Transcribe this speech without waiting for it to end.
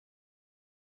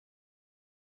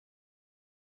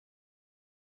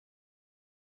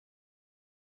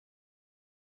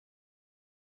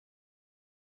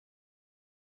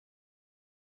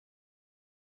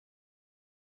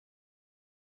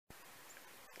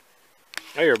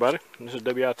Hey everybody, this is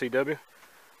WITW.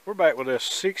 We're back with this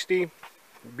 60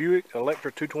 Buick Electra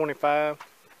 225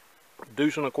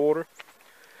 deuce and a quarter.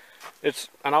 It's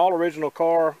an all original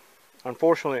car.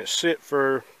 Unfortunately, it's sit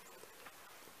for,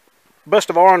 best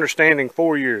of our understanding,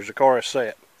 4 years. The car is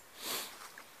sat.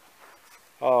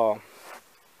 Car's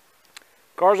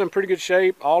in pretty good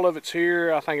shape. All of it's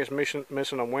here. I think it's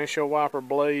missing a windshield wiper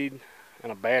blade and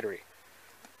a battery.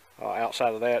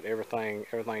 Outside of that,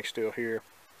 everything's still here.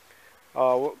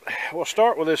 We'll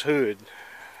start with this hood.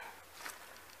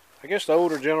 I guess the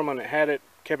older gentleman that had it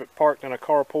kept it parked in a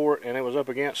carport, and it was up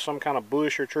against some kind of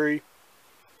bush or tree,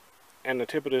 and the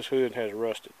tip of this hood has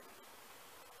rusted.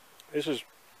 This is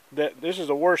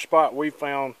the worst spot we've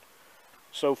found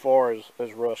so far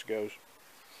as rust goes.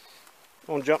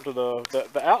 I'm gonna jump to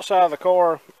the outside of the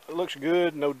car. It looks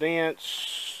good, no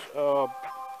dents.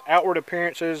 Outward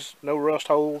appearances, no rust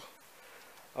holes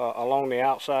along the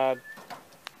outside.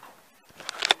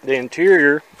 The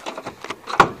interior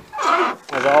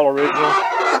is all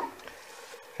original,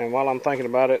 and while I'm thinking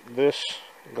about it, this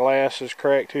glass is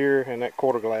cracked here and that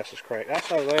quarter glass is cracked.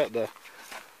 Outside of that,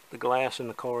 the glass in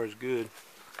the car is good.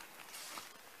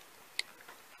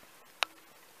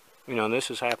 You know, and this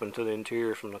has happened to the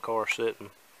interior from the car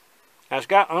sitting. Now, it's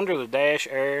got under the dash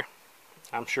air.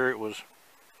 I'm sure it was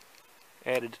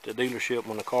added to the dealership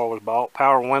when the car was bought.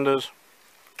 Power windows,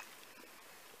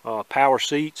 power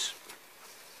seats.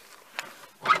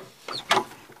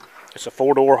 It's a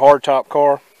 4-door hardtop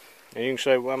car, and you can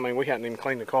say, well, I mean, we hadn't even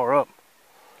cleaned the car up,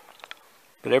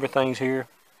 but everything's here.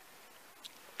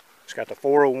 It's got the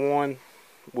 401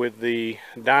 with the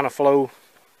Dyno Flow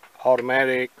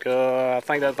automatic. I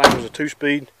think that thing was a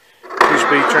two-speed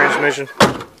transmission.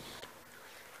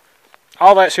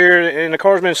 All that's here, and the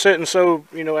car's been sitting, so,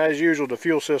 you know, as usual, the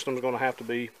fuel system is going to have to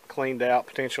be cleaned out,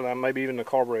 potentially, maybe even the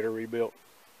carburetor rebuilt.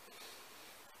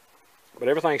 But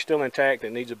everything's still intact.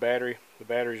 It needs a battery. The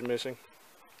battery's missing.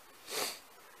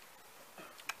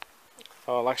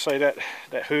 Like I say,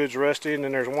 that hood's rusty, and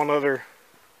then there's one other.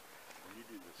 You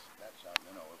do that side,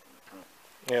 then I'll open the trunk.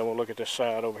 Yeah, we'll look at this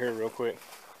side over here real quick.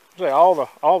 See, all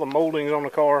the moldings on the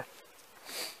car.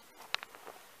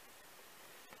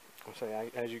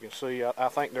 As you can see, I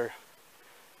think there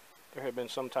had been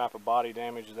some type of body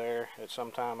damage there at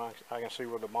some time. I can see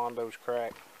where the bondo's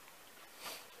cracked.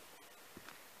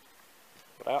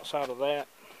 But outside of that,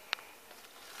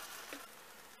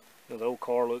 the old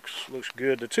car looks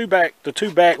good. The two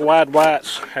back wide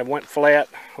whites have went flat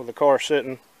with the car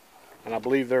sitting, and I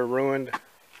believe they're ruined.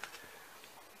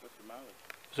 What's the mileage?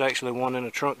 There's actually one in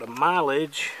the trunk. The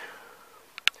mileage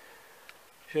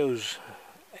shows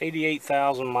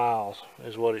 88,000 miles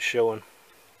is what it's showing.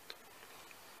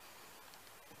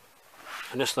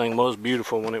 And this thing was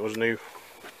beautiful when it was new.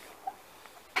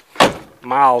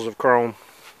 Miles of chrome.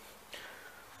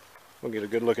 We'll get a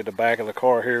good look at the back of the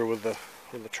car here with the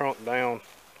trunk down.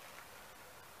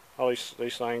 All these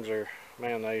things are,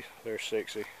 man, they're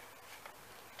sexy.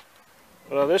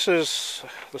 Well, this is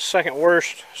the second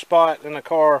worst spot in the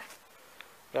car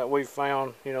that we've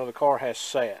found. You know, the car has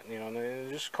sat. You know,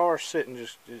 and just cars sitting,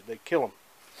 they kill them.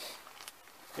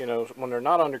 You know, when they're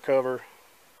not undercover,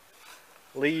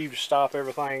 leaves stop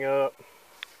everything up.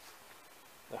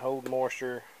 They hold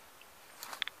moisture,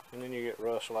 and then you get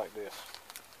rust like this.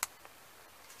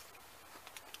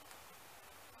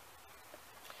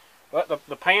 But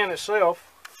the pan itself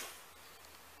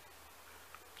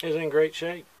is in great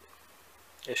shape.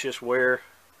 It's just where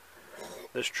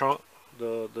this trunk,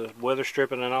 the weather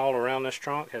stripping and all around this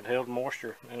trunk had held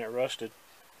moisture and it rusted.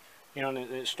 You know, and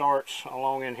it starts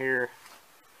along in here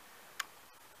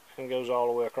and goes all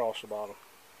the way across the bottom.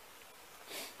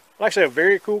 Like I said, a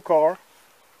very cool car.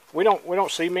 We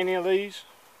don't see many of these.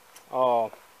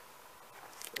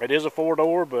 It is a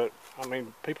 4-door, but I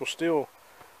mean, people still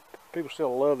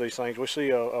love these things. We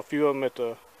see a few of them at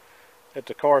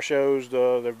the car shows.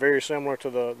 They're very similar to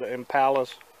the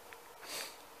Impalas.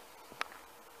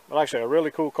 But like I said, a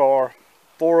really cool car.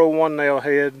 401 nail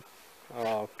head.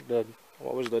 The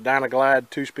Dyno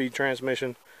Glide 2-speed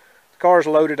transmission. The car's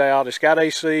loaded out. It's got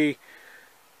AC.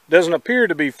 Doesn't appear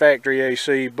to be factory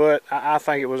AC, but I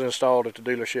think it was installed at the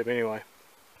dealership anyway.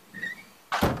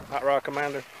 Hot Rod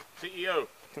Commander. CEO.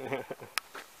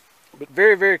 But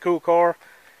very, very cool car.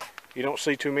 You don't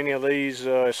see too many of these.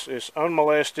 It's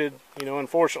unmolested. You know,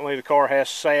 unfortunately, the car has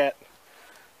sat.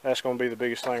 That's going to be the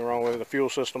biggest thing wrong with it. The fuel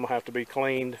system will have to be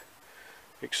cleaned,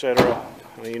 etc.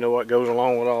 You know what goes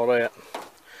along with all that.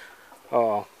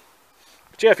 But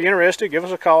yeah, if you're interested, give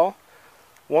us a call.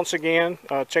 Once again,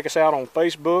 check us out on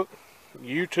Facebook,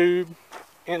 YouTube,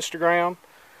 Instagram,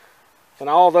 and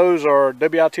all those are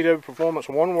WITW Performance,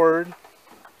 one word.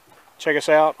 Check us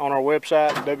out on our website,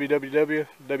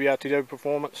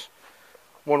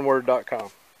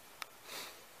 www.witwperformance.com.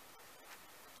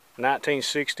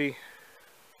 1960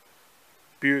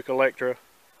 Buick Electra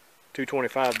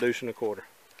 225 deuce and a quarter.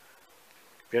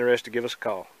 If you're interested, give us a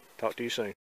call. Talk to you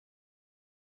soon.